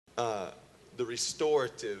the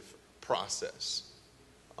restorative process.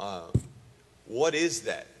 What is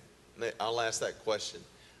that? I'll ask that question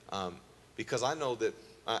because I know that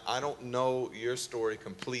I don't know your story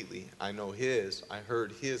completely. I know his. I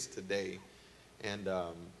heard his today, and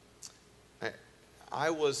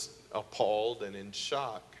I was appalled and in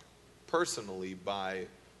shock personally by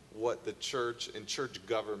what the church and church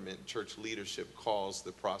government, church leadership calls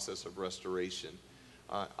the process of restoration.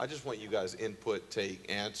 I just want you guys input, take,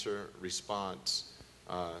 answer, response.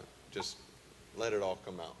 Just let it all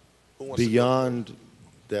come out. Who wants Beyond to go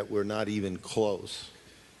that, we're not even close.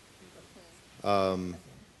 To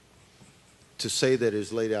say that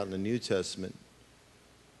is laid out in the New Testament,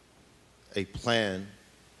 a plan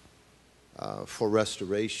for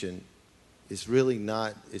restoration is really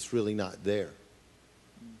not. It's really not there,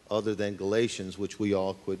 other than Galatians, which we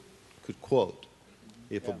all could quote.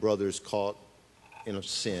 If a brother is caught in a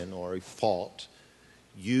sin or a fault,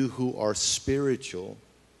 you who are spiritual,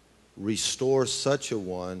 restore such a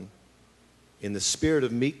one in the spirit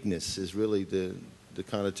of meekness is really the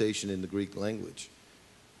connotation in the Greek language.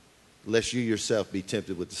 Lest you yourself be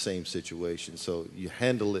tempted with the same situation. So you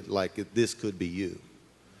handle it like this could be you.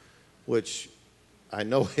 Which I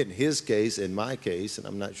know in his case, in my case, and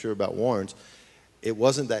I'm not sure about Warren's, it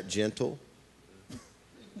wasn't that gentle.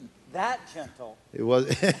 That gentle. It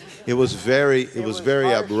was very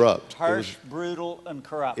harsh, abrupt. Harsh, brutal, and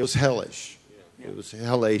corrupt. It was hellish. Yeah. It was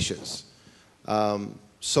hellacious.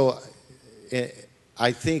 So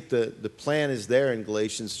I think the plan is there in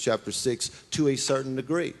Galatians chapter 6 to a certain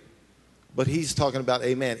degree. But he's talking about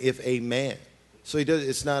a man, if a man. So he does.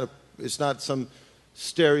 It's not some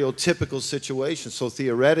stereotypical situation. So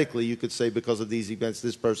theoretically, you could say because of these events,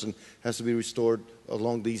 this person has to be restored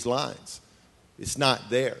along these lines. It's not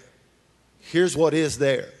there. Here's what is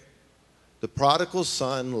there. The prodigal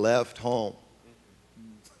son left home.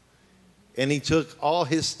 And he took all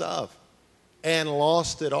his stuff and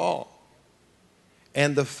lost it all.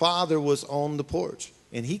 And the father was on the porch.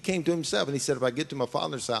 And he came to himself and he said, if I get to my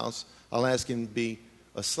father's house, I'll ask him to be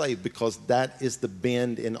a slave, because that is the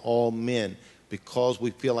bend in all men. Because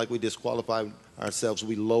we feel like we disqualified ourselves,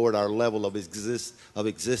 we lowered our level of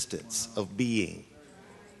existence, of being.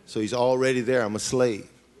 So he's already there. I'm a slave.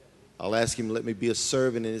 I'll ask him to let me be a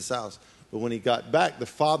servant in his house. But when he got back, the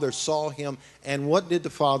father saw him. And what did the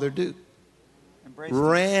father do?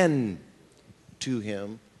 Ran to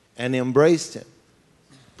him and embraced him.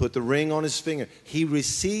 Put the ring on his finger. He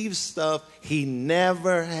received stuff he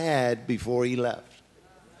never had before he left.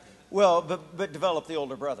 Well, but develop the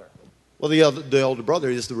older brother. Well, the older brother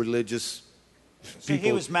is the religious people. So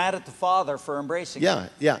he was mad at the father for embracing him.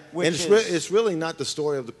 Yeah. And it's really not the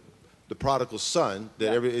story of the prodigal son.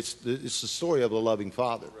 It's the story of the loving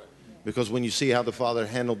father. Right. Because when you see how the father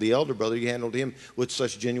handled the elder brother, he handled him with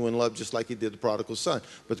such genuine love, just like he did the prodigal son.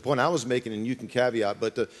 But the point I was making, and you can caveat,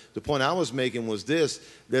 but the point I was making was this,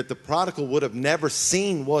 that the prodigal would have never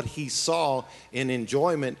seen what he saw in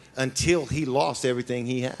enjoyment until he lost everything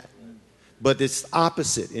he had. But it's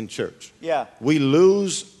opposite in church. Yeah. We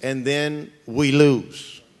lose, and then we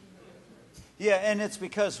lose. Yeah, and it's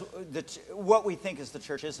because what we think is the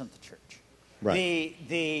church isn't the church. Right.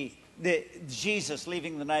 The Jesus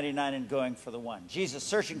leaving the 99 and going for the one. Jesus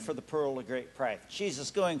searching for the pearl of great price. Jesus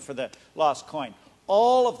going for the lost coin.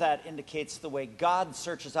 All of that indicates the way God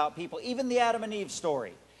searches out people. Even the Adam and Eve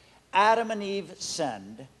story. Adam and Eve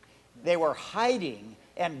sinned. They were hiding,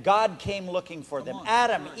 and God came looking for them.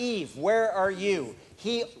 Adam, Eve, where are you?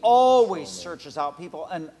 He always searches out people.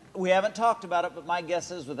 And we haven't talked about it, but my guess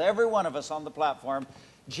is with every one of us on the platform,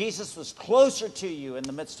 Jesus was closer to you in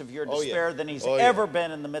the midst of your despair than he's ever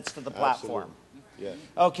been in the midst of the platform. Yeah.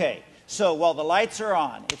 Okay, so while the lights are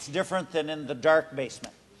on, it's different than in the dark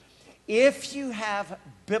basement. If you have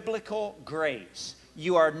biblical grace,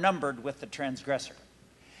 you are numbered with the transgressor.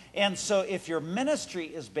 And so if your ministry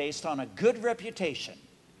is based on a good reputation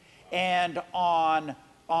and on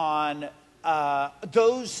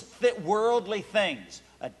those worldly things,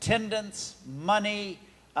 attendance, money,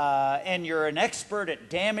 and you're an expert at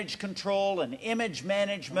damage control and image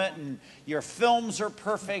management, and your films are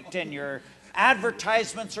perfect, and your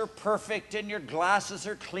advertisements are perfect, and your glasses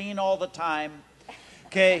are clean all the time.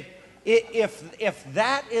 Okay, if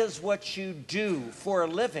that is what you do for a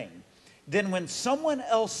living, then when someone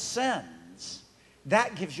else sins,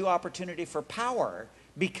 that gives you opportunity for power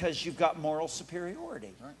because you've got moral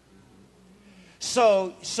superiority. Right.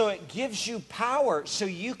 So it gives you power so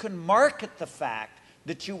you can market the fact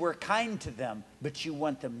that you were kind to them, but you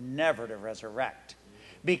want them never to resurrect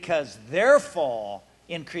because their fall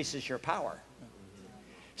increases your power.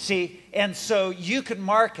 See, and so you can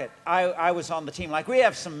mark it. I was on the team. Like, we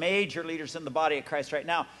have some major leaders in the body of Christ right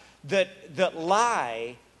now that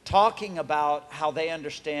lie, talking about how they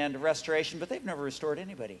understand restoration, but they've never restored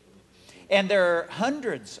anybody. And there are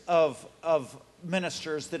hundreds of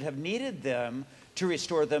ministers that have needed them to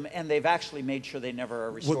restore them, and they've actually made sure they never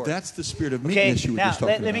are restored. Well, that's the spirit of meekness you were just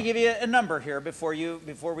talking about. Let me give you a number here before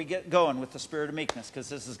we get going with the spirit of meekness, because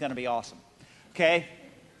this is going to be awesome. Okay?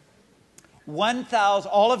 1,000,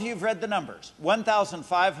 all of you have read the numbers.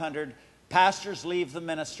 1,500 pastors leave the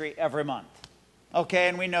ministry every month. Okay,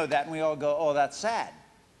 and we know that, and we all go, oh, that's sad.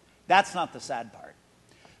 That's not the sad part.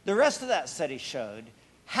 The rest of that study showed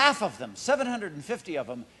half of them, 750 of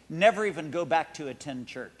them, never even go back to attend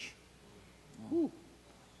church. Ooh.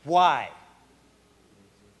 Why?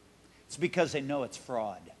 It's because they know it's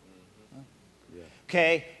fraud.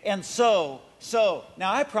 Okay, and so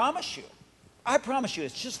now I promise you,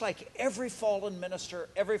 it's just like every fallen minister,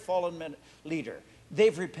 every fallen leader,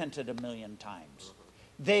 they've repented 1,000,000 times.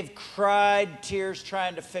 They've cried tears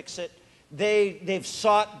trying to fix it. They've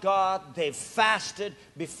sought God. They've fasted.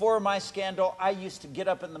 Before my scandal, I used to get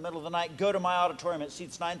up in the middle of the night, go to my auditorium. It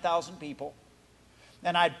seats 9,000 people.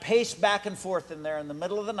 And I'd pace back and forth in there in the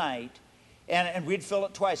middle of the night. And we'd fill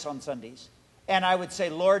it twice on Sundays. And I would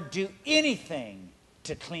say, Lord, do anything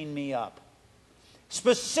to clean me up.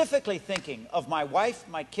 Specifically thinking of my wife,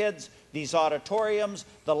 my kids, these auditoriums,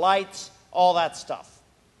 the lights, all that stuff.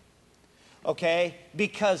 Okay?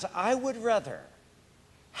 Because I would rather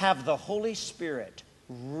have the Holy Spirit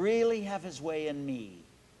really have his way in me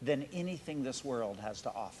than anything this world has to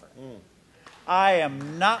offer. I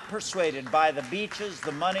am not persuaded by the beaches,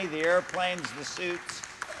 the money, the airplanes, the suits,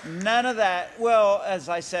 none of that. Well, as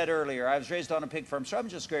I said earlier, I was raised on a pig farm, so I'm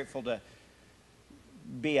just grateful to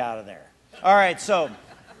be out of there. All right, so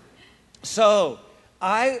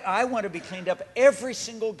I want to be cleaned up. Every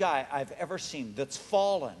single guy I've ever seen that's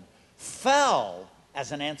fallen fell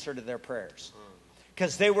as an answer to their prayers.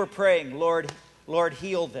 Because they were praying, Lord,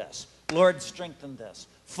 heal this. Lord, strengthen this.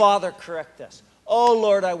 Father, correct this. Oh,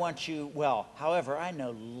 Lord, I want you well. However, I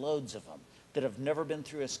know loads of them that have never been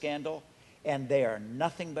through a scandal, and they are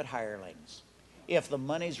nothing but hirelings. If the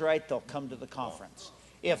money's right, they'll come to the conference.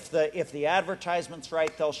 If the advertisement's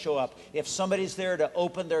right, they'll show up. If somebody's there to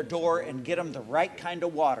open their door and get them the right kind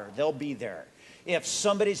of water, they'll be there. If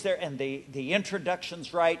somebody's there and the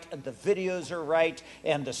introduction's right and the videos are right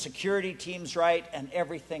and the security team's right and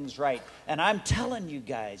everything's right. And I'm telling you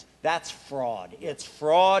guys, that's fraud. It's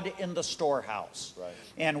fraud in the storehouse. Right.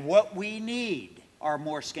 And what we need are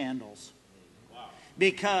more scandals. Wow.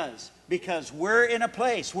 Because we're in a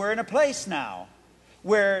place now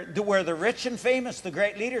where the rich and famous, the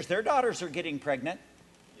great leaders, their daughters are getting pregnant.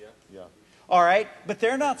 Yeah. All right, but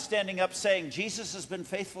they're not standing up saying, Jesus has been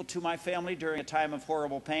faithful to my family during a time of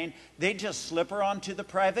horrible pain. They just slip her onto the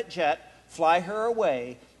private jet, fly her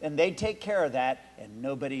away, and they take care of that, and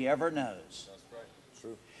nobody ever knows. That's right.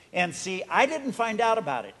 True. And see, I didn't find out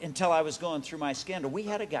about it until I was going through my scandal. We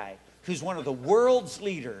had a guy who's one of the world's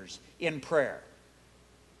leaders in prayer.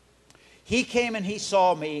 He came and he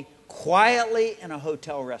saw me quietly in a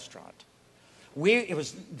hotel restaurant. It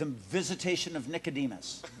was the visitation of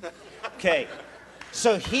Nicodemus. Okay,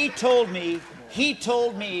 so he told me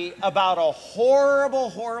about a horrible,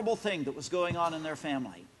 horrible thing that was going on in their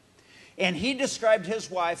family. And he described his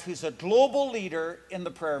wife, who's a global leader in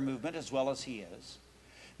the prayer movement, as well as he is,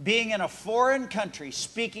 being in a foreign country,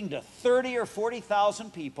 speaking to 30 or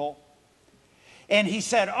 40,000 people. And he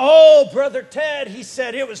said, oh, Brother Ted, he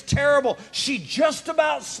said, it was terrible. She just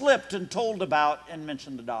about slipped and told about and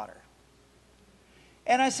mentioned the daughter.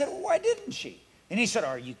 And I said, well, why didn't she? And he said,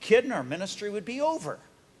 are you kidding? Our ministry would be over.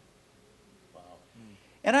 Wow.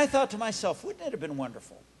 And I thought to myself, wouldn't it have been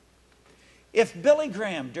wonderful if Billy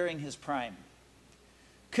Graham, during his prime,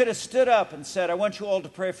 could have stood up and said, I want you all to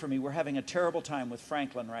pray for me. We're having a terrible time with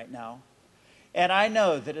Franklin right now. And I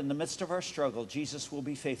know that in the midst of our struggle, Jesus will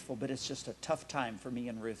be faithful, but it's just a tough time for me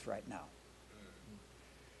and Ruth right now.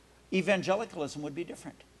 Evangelicalism would be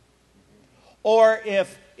different. Or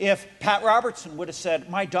if Pat Robertson would have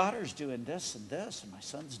said, my daughter's doing this, and my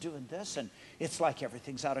son's doing this, and it's like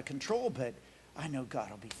everything's out of control, but I know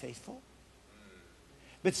God will be faithful.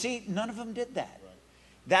 But see, none of them did that. Right.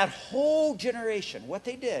 That whole generation, what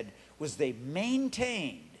they did was they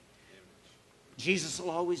maintained, Jesus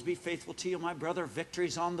will always be faithful to you, my brother.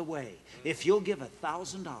 Victory's on the way. If you'll give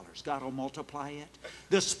 $1,000, God will multiply it.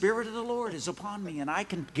 The Spirit of the Lord is upon me, and I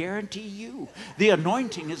can guarantee you the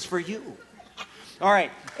anointing is for you. All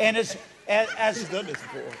right, and as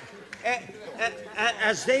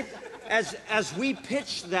we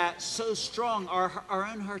pitched that so strong, our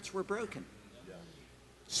own hearts were broken.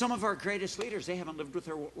 Some of our greatest leaders, they haven't lived with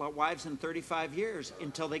their wives in 35 years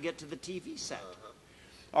until they get to the TV set.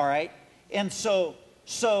 All right? And so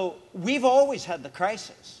we've always had the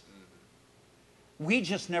crisis. We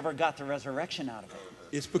just never got the resurrection out of it.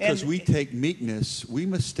 It's because we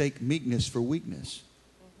mistake meekness for weakness.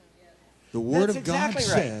 The Word of God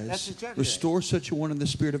says, restore such a one in the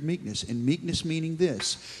spirit of meekness. And meekness meaning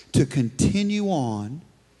this, to continue on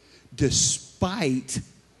despite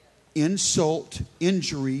insult,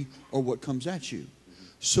 injury, or what comes at you.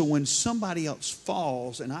 So when somebody else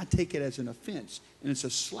falls and I take it as an offense and it's a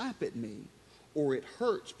slap at me or it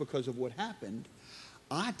hurts because of what happened,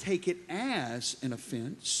 I take it as an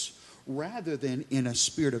offense rather than in a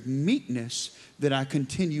spirit of meekness that I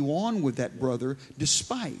continue on with that brother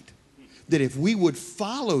despite. That if we would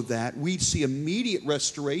follow that, we'd see immediate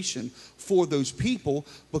restoration for those people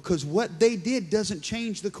because what they did doesn't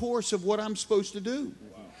change the course of what I'm supposed to do.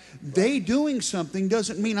 They doing something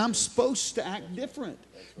doesn't mean I'm supposed to act different.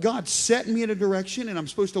 God set me in a direction and I'm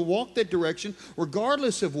supposed to walk that direction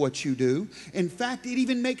regardless of what you do. In fact, it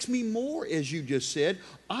even makes me more, as you just said.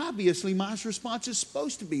 Obviously, my response is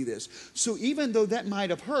supposed to be this. So even though that might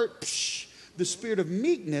have hurt, the spirit of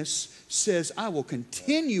meekness says, I will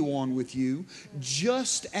continue on with you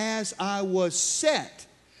just as I was set.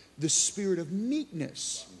 The spirit of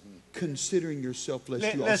meekness, considering yourself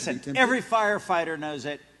lest you also be tempted. Every firefighter knows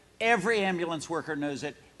it. Every ambulance worker knows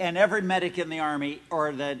it. And every medic in the Army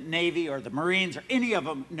or the Navy or the Marines or any of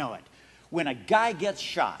them know it. When a guy gets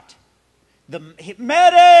shot, the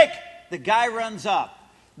medic, the guy runs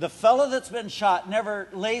up. The fellow that's been shot never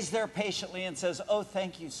lays there patiently and says, oh,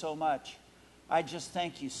 thank you so much. I just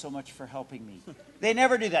thank you so much for helping me. They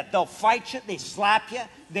never do that. They'll fight you. They slap you.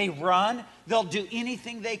 They run. They'll do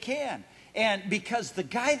anything they can. And because the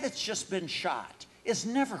guy that's just been shot is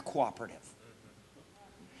never cooperative.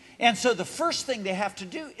 And so the first thing they have to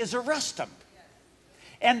do is arrest him.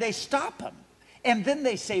 And they stop him. And then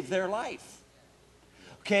they save their life.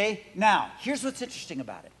 Okay? Now, here's what's interesting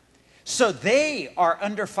about it. So they are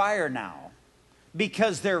under fire now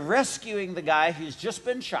because they're rescuing the guy who's just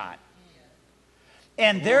been shot.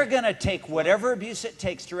 And they're going to take whatever abuse it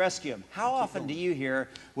takes to rescue him. How often do you hear,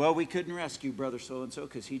 well, we couldn't rescue brother so-and-so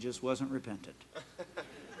because he just wasn't repentant?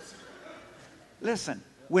 Listen,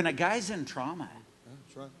 when a guy's in trauma,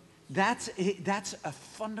 that's a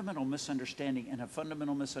fundamental misunderstanding and a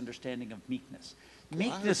fundamental misunderstanding of meekness.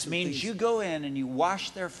 Meekness means you go in and you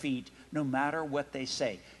wash their feet no matter what they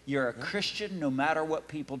say. You're a Christian no matter what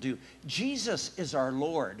people do. Jesus is our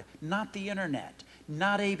Lord, not the internet,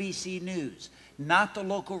 not ABC News, not the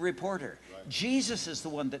local reporter. Right. Jesus is the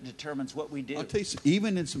one that determines what we do. I'll tell you,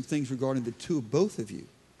 even in some things regarding the two of both of you,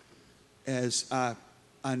 as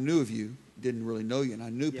I knew of you, didn't really know you, and I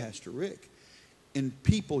knew Pastor Rick, and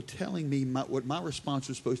people telling me what my response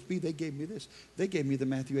was supposed to be, they gave me this. They gave me the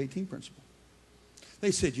Matthew 18 principle.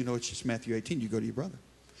 They said, you know, it's just Matthew 18. You go to your brother.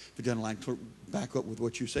 If it doesn't line back up with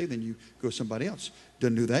what you say, then you go to somebody else.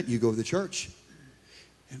 Doesn't do that, you go to the church.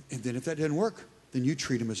 And then if that doesn't work, then you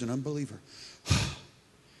treat him as an unbeliever.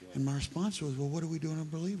 And my response was, well, what do we do in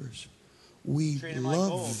unbelievers? We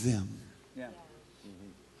love them. Yeah.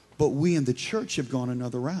 But we in the church have gone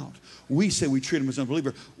another route. We say we treat them as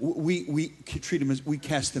unbeliever. We treat them as, we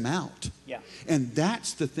cast them out. Yeah. And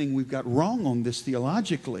that's the thing we've got wrong on this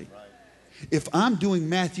theologically. Right. If I'm doing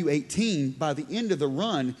Matthew 18, by the end of the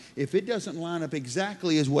run, if it doesn't line up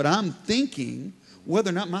exactly as what I'm thinking,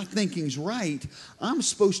 whether or not my thinking's right, I'm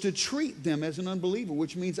supposed to treat them as an unbeliever,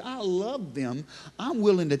 which means I love them. I'm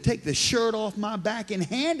willing to take the shirt off my back and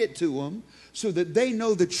hand it to them so that they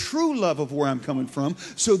know the true love of where I'm coming from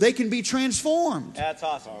so they can be transformed. That's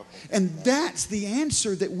awesome. And that's the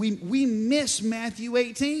answer that we miss Matthew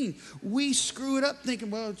 18. We screw it up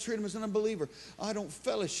thinking, well, treat them as an unbeliever. I don't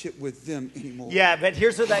fellowship with them anymore. Yeah, but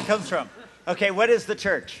here's where that comes from. Okay, what is the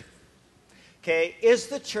church? Okay, is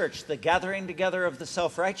the church the gathering together of the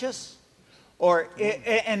self-righteous?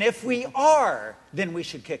 And if we are, then we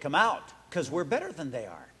should kick them out because we're better than they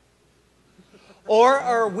are. Or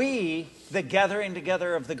are we the gathering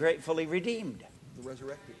together of the gratefully redeemed? The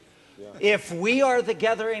resurrected. Yeah. If we are the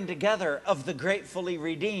gathering together of the gratefully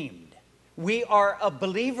redeemed, we are a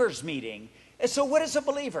believers meeting. And so what is a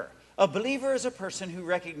believer? A believer is a person who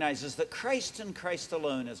recognizes that Christ and Christ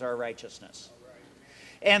alone is our righteousness.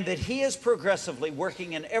 And that he is progressively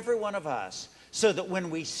working in every one of us so that when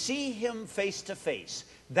we see him face to face,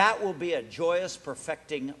 that will be a joyous,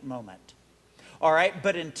 perfecting moment. All right,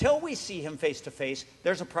 but until we see him face to face,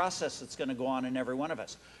 there's a process that's going to go on in every one of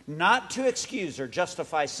us. Not to excuse or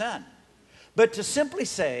justify sin, But to simply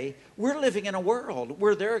say, we're living in a world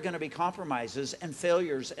where there are going to be compromises and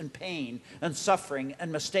failures and pain and suffering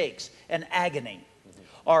and mistakes and agony.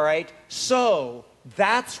 All right? So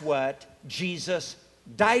that's what Jesus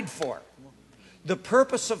died for. The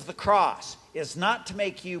purpose of the cross is not to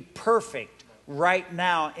make you perfect right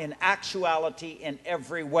now in actuality in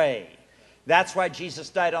every way. That's why Jesus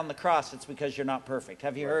died on the cross. It's because you're not perfect.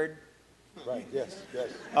 Have you heard? Right, yes.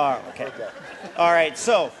 Oh, okay. All right,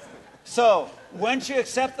 so once you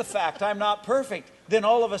accept the fact I'm not perfect, then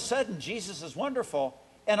all of a sudden Jesus is wonderful,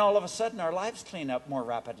 and all of a sudden our lives clean up more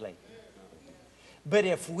rapidly. But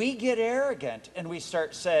if we get arrogant and we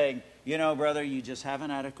start saying, you know, brother, you just haven't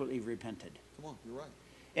adequately repented. Come on, you're right.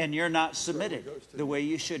 And you're not submitted the way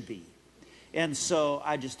you should be. And so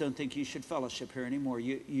I just don't think you should fellowship here anymore.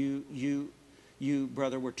 You,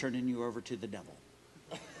 brother, we're turning you over to the devil.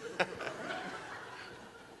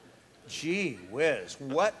 Gee whiz,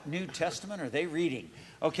 what New Testament are they reading?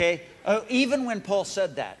 Okay, even when Paul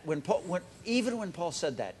said that, even when Paul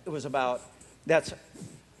said that, it was about, that's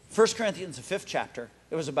 1 Corinthians, the 5th chapter,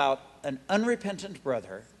 it was about an unrepentant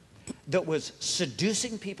brother that was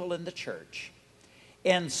seducing people in the church.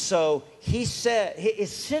 And so he said,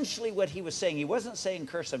 essentially what he was saying, he wasn't saying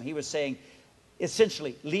curse them, he was saying,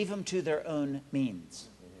 essentially, leave them to their own means.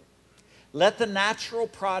 Let the natural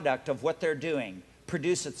product of what they're doing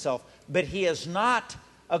produce itself. But he is not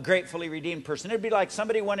a gratefully redeemed person. It'd be like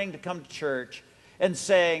somebody wanting to come to church and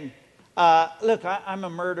saying, look, I'm a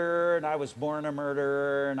murderer, and I was born a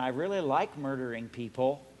murderer, and I really like murdering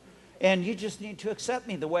people. And you just need to accept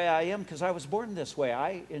me the way I am because I was born this way.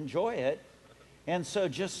 I enjoy it. And so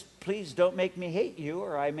just please don't make me hate you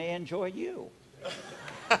or I may enjoy you.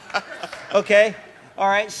 Okay? All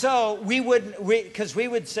right, so we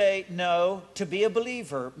would say, no, to be a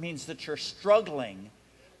believer means that you're struggling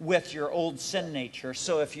with your old sin nature.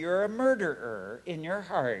 So if you're a murderer in your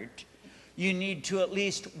heart, you need to at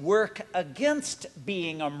least work against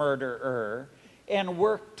being a murderer and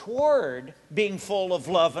work toward being full of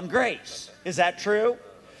love and grace. Is that true?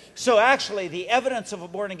 So actually, the evidence of a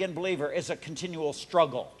born-again believer is a continual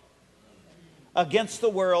struggle against the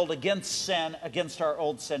world, against sin, against our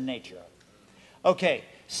old sin nature. Okay,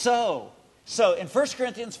 so in 1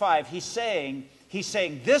 Corinthians 5, he's saying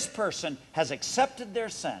this person has accepted their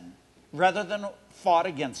sin rather than fought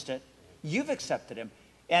against it. You've accepted him,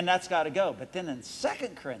 and that's got to go. But then in 2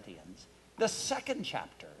 Corinthians, the 2nd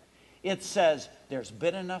chapter, it says, there's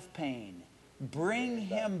been enough pain. Bring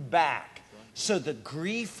him back so the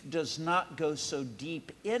grief does not go so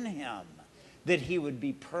deep in him that he would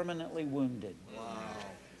be permanently wounded. Wow.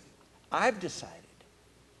 I've decided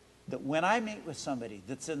that when I meet with somebody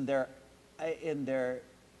that's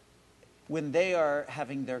when they are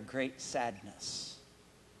having their great sadness,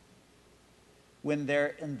 when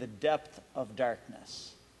they're in the depth of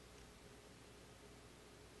darkness,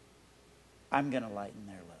 I'm going to lighten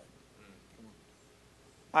their load.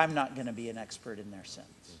 I'm not going to be an expert in their sins.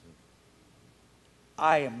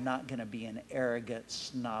 I am not going to be an arrogant,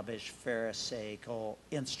 snobbish, pharisaical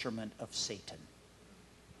instrument of Satan.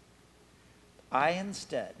 I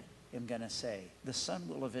instead am going to say, the sun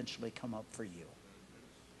will eventually come up for you.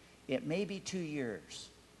 It may be 2 years.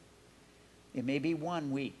 It may be 1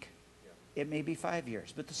 week. It may be 5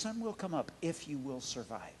 years. But the sun will come up if you will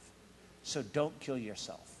survive. So don't kill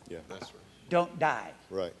yourself. Yeah, that's right. Don't die.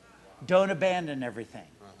 Right. Don't abandon everything.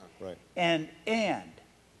 Right. And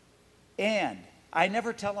I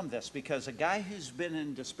never tell them this because a guy who's been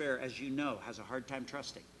in despair, as you know, has a hard time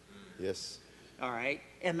trusting. Yes. All right?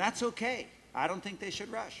 And that's okay. I don't think they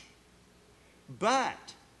should rush.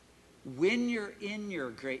 But when you're in your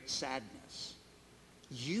great sadness,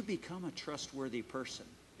 you become a trustworthy person.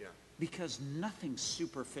 Yeah. Because nothing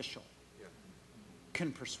superficial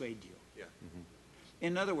can persuade you. Yeah. Mm-hmm.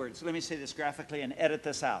 In other words, let me say this graphically and edit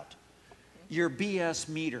this out. Your BS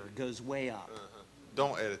meter goes way up.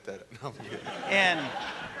 Don't edit that. No.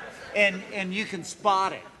 And you can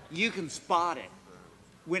spot it. You can spot it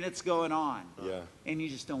when it's going on. Yeah. And you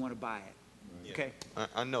just don't want to buy it. Yeah. Okay?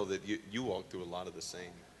 I know that you walk through a lot of the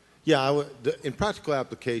same. Yeah, in practical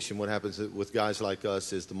application, what happens with guys like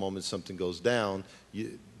us is the moment something goes down,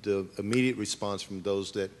 the immediate response from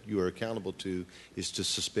those that you are accountable to is to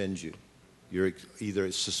suspend you. You're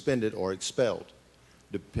either suspended or expelled,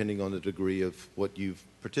 depending on the degree of what you've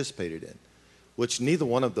participated in, which neither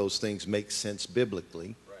one of those things makes sense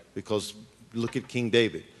biblically, because look at King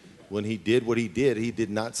David. When he did what he did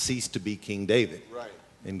not cease to be King David. Right.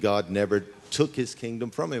 And God never took his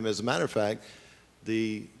kingdom from him. As a matter of fact,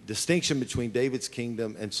 the distinction between David's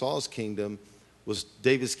kingdom and Saul's kingdom was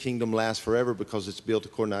David's kingdom lasts forever because it's built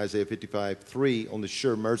according to Isaiah 55:3 on the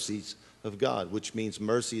sure mercies of God, which means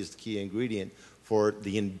mercy is the key ingredient for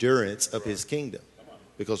the endurance of his kingdom.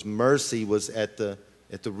 Because mercy was at the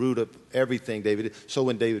root of everything David did. So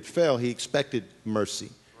when David fell, he expected mercy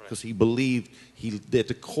because he believed that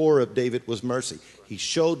the core of David was mercy. He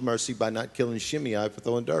showed mercy by not killing Shimei for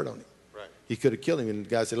throwing dirt on him. Right. He could have killed him, and the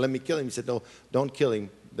guy said, let me kill him. He said, no, don't kill him.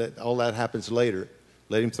 All that happens later.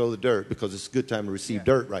 Let him throw the dirt because it's a good time to receive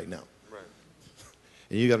dirt right now. Right.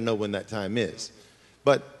 And you got to know when that time is.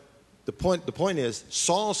 But the point is,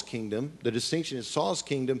 Saul's kingdom, the distinction is Saul's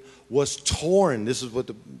kingdom was torn. This is what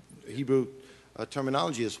the Hebrew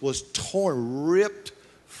terminology is, was torn, ripped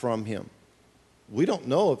from him. We don't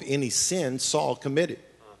know of any sin Saul committed.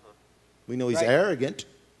 We know he's arrogant.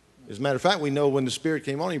 As a matter of fact, we know when the Spirit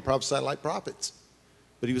came on him, he prophesied like prophets.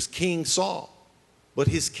 But he was King Saul. But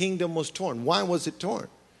his kingdom was torn. Why was it torn?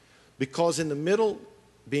 Because in the middle,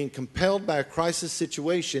 being compelled by a crisis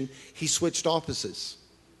situation, he switched offices.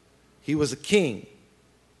 He was a king.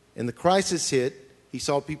 And the crisis hit, he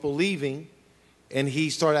saw people leaving, and he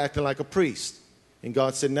started acting like a priest. And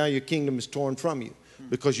God said, now your kingdom is torn from you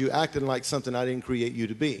because you acted like something I didn't create you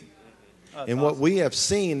to be. And what we have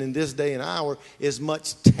seen in this day and hour is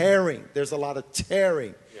much tearing. There's a lot of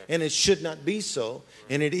tearing. And it should not be so.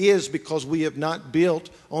 And it is because we have not built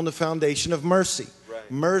on the foundation of mercy. Right.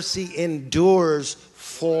 Mercy endures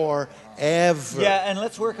forever. Yeah, and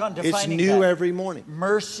let's work on defining It's new that. every morning.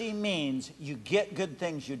 Mercy means you get good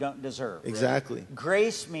things you don't deserve. Exactly.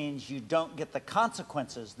 Grace means you don't get the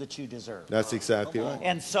consequences that you deserve. That's exactly right.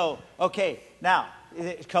 And so, okay, now,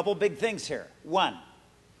 a couple big things here. One,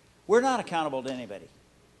 we're not accountable to anybody.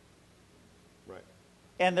 Right.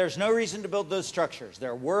 And there's no reason to build those structures.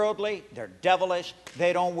 They're worldly, they're devilish,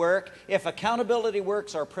 they don't work. If accountability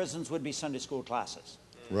works, our prisons would be Sunday school classes.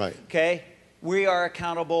 Right. Okay? We are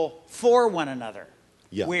accountable for one another.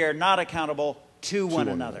 Yeah. We are not accountable to one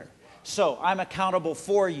another. So I'm accountable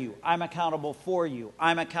for you. I'm accountable for you.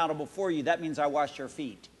 I'm accountable for you. That means I wash your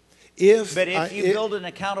feet. But if you build an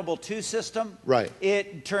accountable to system,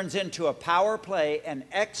 it turns into a power play, and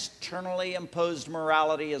externally imposed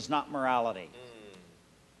morality is not morality.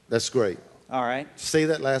 That's great. All right? Say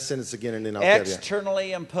that last sentence again and then I'll tell you.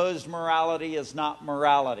 Externally imposed morality is not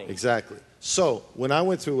morality. Exactly. So when I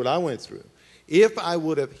went through what I went through, if I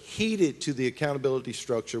would have heeded to the accountability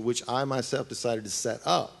structure which I myself decided to set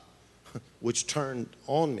up, which turned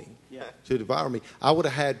on me to devour me, I would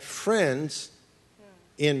have had friends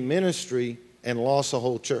in ministry and lost a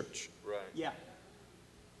whole church. Right. Yeah.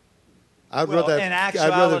 In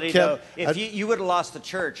actuality, though, if you would have lost the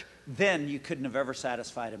church, then you couldn't have ever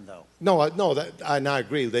satisfied him, though. I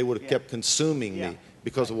agree. They would have kept consuming me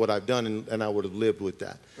because of what I've done, and I would have lived with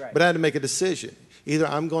that. Right. But I had to make a decision. Either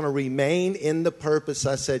I'm going to remain in the purpose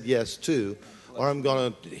I said yes to, or I'm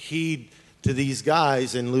going to heed to these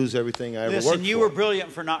guys and lose everything I ever worked for. Listen, you were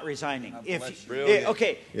brilliant for not resigning. Every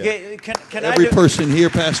person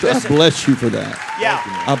here, Pastor, I bless you for that. Yeah.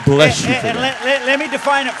 I bless you for that. Let me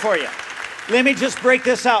define it for you. Let me just break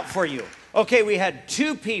this out for you. Okay, we had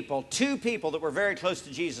two people that were very close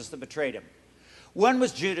to Jesus that betrayed him. One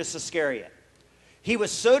was Judas Iscariot. He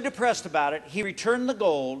was so depressed about it, he returned the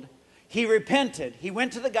gold. He repented. He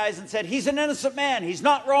went to the guys and said, he's an innocent man. He's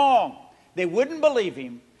not wrong. They wouldn't believe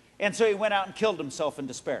him. And so he went out and killed himself in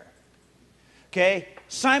despair. Okay?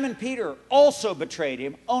 Simon Peter also betrayed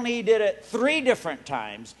him, only he did it 3 different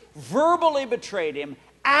times. Verbally betrayed him,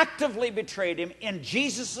 actively betrayed him in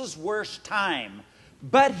Jesus' worst time.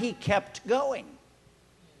 But he kept going.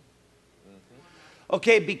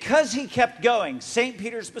 Okay, because he kept going, St.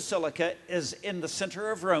 Peter's Basilica is in the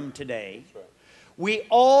center of Rome today. We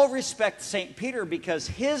all respect St. Peter because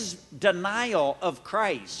his denial of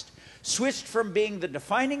Christ switched from being the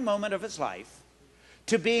defining moment of his life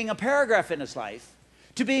to being a paragraph in his life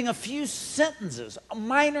to being a few sentences,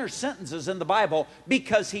 minor sentences in the Bible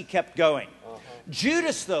because he kept going.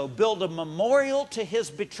 Judas, though, built a memorial to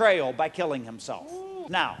his betrayal by killing himself.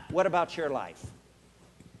 Now, what about your life?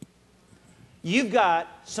 You've got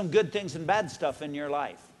some good things and bad stuff in your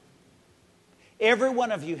life. Every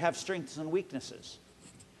one of you have strengths and weaknesses.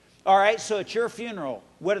 All right, so at your funeral,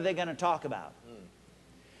 what are they going to talk about?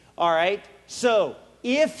 All right, so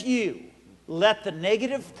if you let the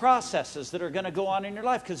negative processes that are going to go on in your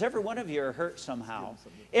life, because every one of you are hurt somehow.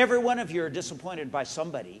 Every one of you are disappointed by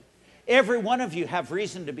somebody. Every one of you have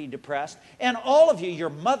reason to be depressed. And all of you, your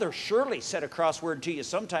mother surely said a crossword to you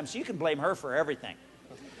sometimes, so you can blame her for everything.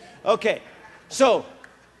 Okay, so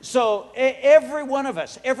every one of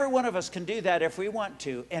us can do that if we want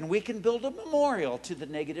to, and we can build a memorial to the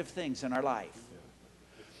negative things in our life.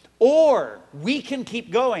 Or we can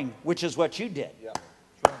keep going, which is what you did.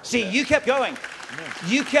 See, you kept going.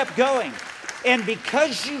 You kept going. And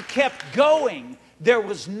because you kept going, there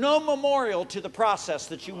was no memorial to the process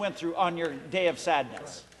that you went through on your day of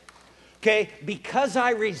sadness. Okay? Because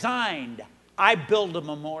I resigned, I built a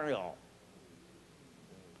memorial.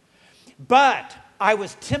 But I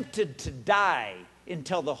was tempted to die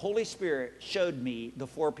until the Holy Spirit showed me the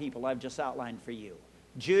 4 people I've just outlined for you.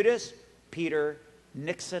 Judas, Peter,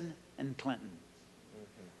 Nixon, and Clinton.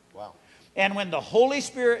 Wow. And when the Holy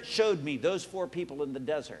Spirit showed me those 4 people in the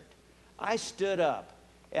desert, I stood up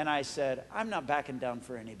and I said, I'm not backing down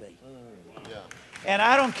for anybody. Yeah. And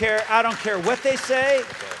I don't care what they say.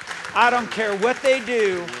 I don't care what they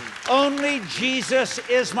do. Only Jesus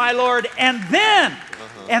is my Lord. And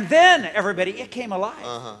then, everybody, it came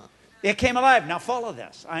alive. It came alive. Now follow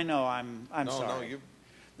this. I know I'm sorry.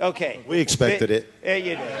 Okay. We expected it. Yeah,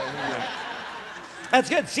 you did. That's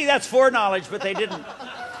good. See, that's foreknowledge, but they didn't.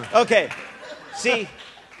 Okay. See,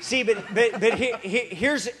 but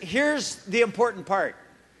here's the important part.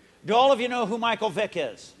 Do all of you know who Michael Vick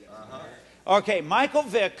is? Okay, Michael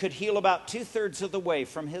Vick could heal about 2/3 of the way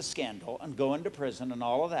from his scandal and go into prison and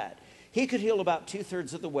all of that. He could heal about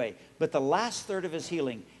 2/3 of the way, but the last third of his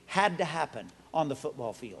healing had to happen on the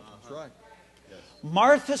football field. That's right.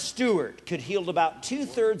 Martha Stewart could heal about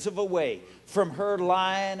 2/3 of a way from her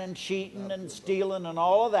lying and cheating and stealing and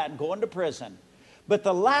all of that and going to prison. But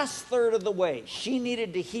the last third of the way, she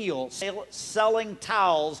needed to heal selling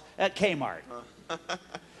towels at Kmart.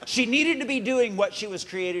 She needed to be doing what she was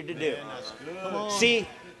created to do. See,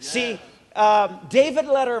 David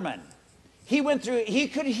Letterman, he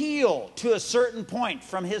could heal to a certain point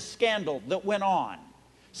from his scandal that went on.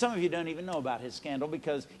 Some of you don't even know about his scandal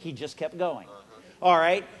because he just kept going. All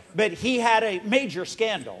right? But he had a major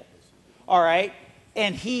scandal. All right?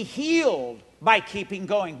 And he healed by keeping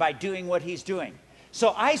going, by doing what he's doing.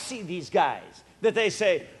 So I see these guys that they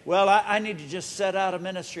say, well, I need to just set out of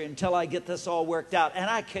ministry until I get this all worked out. And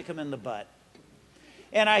I kick them in the butt.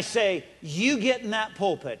 And I say, you get in that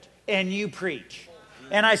pulpit and you preach.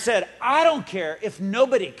 And I said, I don't care if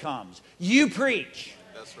nobody comes. You preach.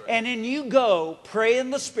 That's right. And then you go pray in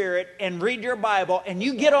the Spirit and read your Bible. And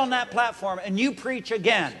you get on that platform and you preach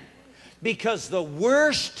again. Because the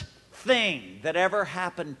worst thing that ever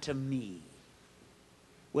happened to me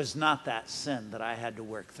was not that sin that I had to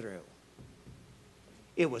work through.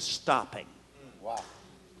 It was stopping. Wow.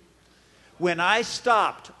 When I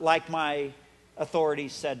stopped like my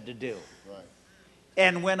authorities said to do. Right.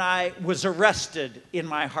 And when I was arrested in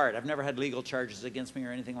my heart, I've never had legal charges against me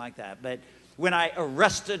or anything like that, but when I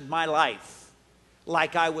arrested my life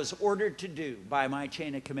like I was ordered to do by my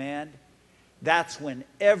chain of command, that's when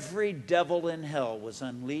every devil in hell was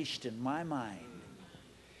unleashed in my mind.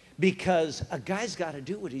 Because a guy's got to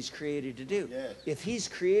do what he's created to do. Yes. If he's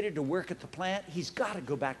created to work at the plant, he's got to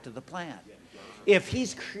go back to the plant. If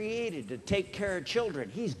he's created to take care of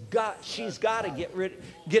children, she's got to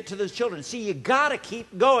get to those children. See, you got to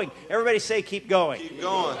keep going. Everybody say keep going. Keep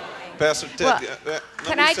going. Pastor Ted,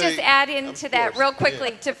 can I just add into that real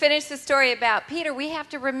quickly to finish the story about Peter? We have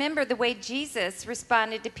to remember the way Jesus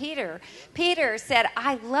responded to Peter. Peter said,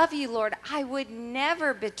 I love you, Lord. I would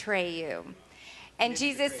never betray you. And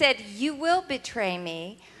Jesus said, you will betray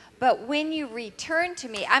me, but when you return to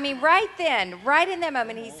me, I mean, right then, right in that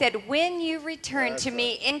moment, he said, when you return to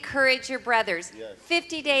me, encourage your brothers. Yes.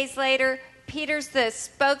 50 days later, Peter's the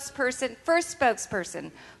first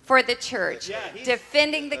spokesperson for the church,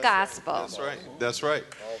 defending the gospel. That's right. That's right.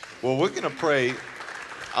 Well, we're going to pray.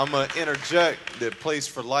 I'm going to interject that Place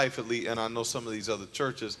for Life, at least, and I know some of these other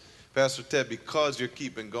churches, Pastor Ted, because you're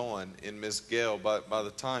keeping going in Miss Gayle, by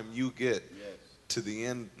the time you get to the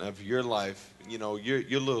end of your life, you know,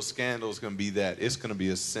 your little scandal is going to be that. It's going to be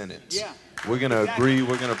a sentence. Yeah. We're going to agree.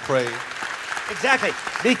 We're going to pray. Exactly.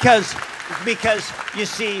 Because you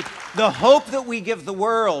see, the hope that we give the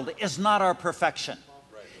world is not our perfection.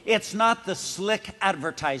 It's not the slick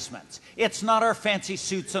advertisements. It's not our fancy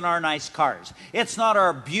suits and our nice cars. It's not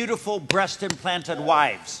our beautiful breast implanted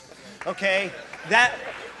wives. Okay? That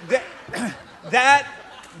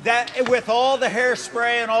with all the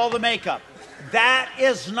hairspray and all the makeup. That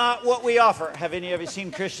is not what we offer. Have any of you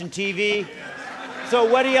seen Christian TV? So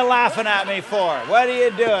what are you laughing at me for? What are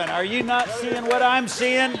you doing? Are you not seeing what I'm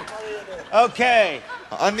seeing? Okay.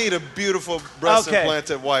 I need a beautiful breast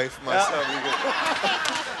implanted wife myself.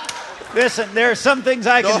 Listen, there are some things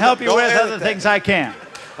I can help you with, other things I can't.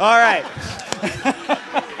 All right.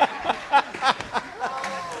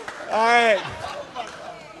 All right.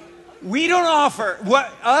 We don't offer,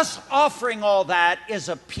 us offering all that is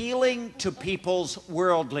appealing to people's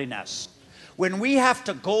worldliness. When we have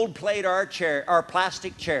to gold plate our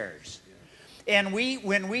plastic chairs, And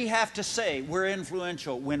when we have to say we're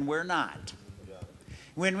influential when we're not,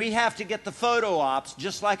 when we have to get the photo ops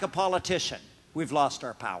just like a politician, we've lost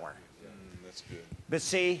our power. That's good. But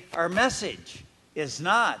see, our message is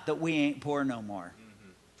not that we ain't poor no more.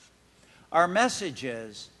 Our message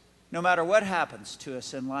is, no matter what happens to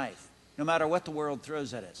us in life, no matter what the world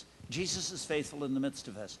throws at us, Jesus is faithful in the midst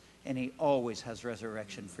of us, and he always has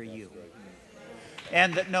resurrection for you.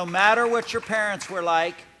 And that no matter what your parents were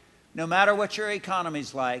like, no matter what your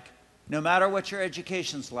economy's like, no matter what your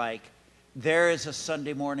education's like, there is a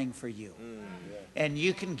Sunday morning for you. And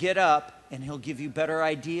you can get up, and he'll give you better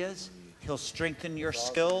ideas. He'll strengthen your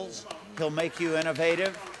skills. He'll make you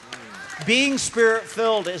innovative. Being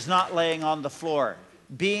Spirit-filled is not laying on the floor.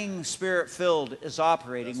 Being Spirit-filled is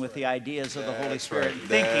operating with the ideas of the Holy Spirit and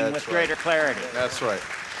thinking with greater clarity. That's right.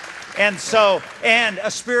 And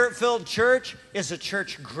a Spirit-filled church is a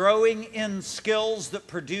church growing in skills that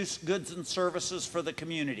produce goods and services for the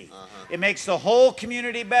community. It makes the whole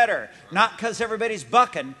community better, not because everybody's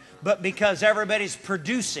bucking, but because everybody's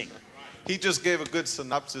producing. He just gave a good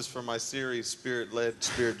synopsis for my series, Spirit-Led,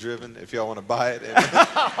 Spirit-Driven, if y'all want to buy it.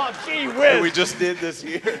 Oh, gee whiz. We just did this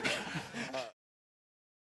year.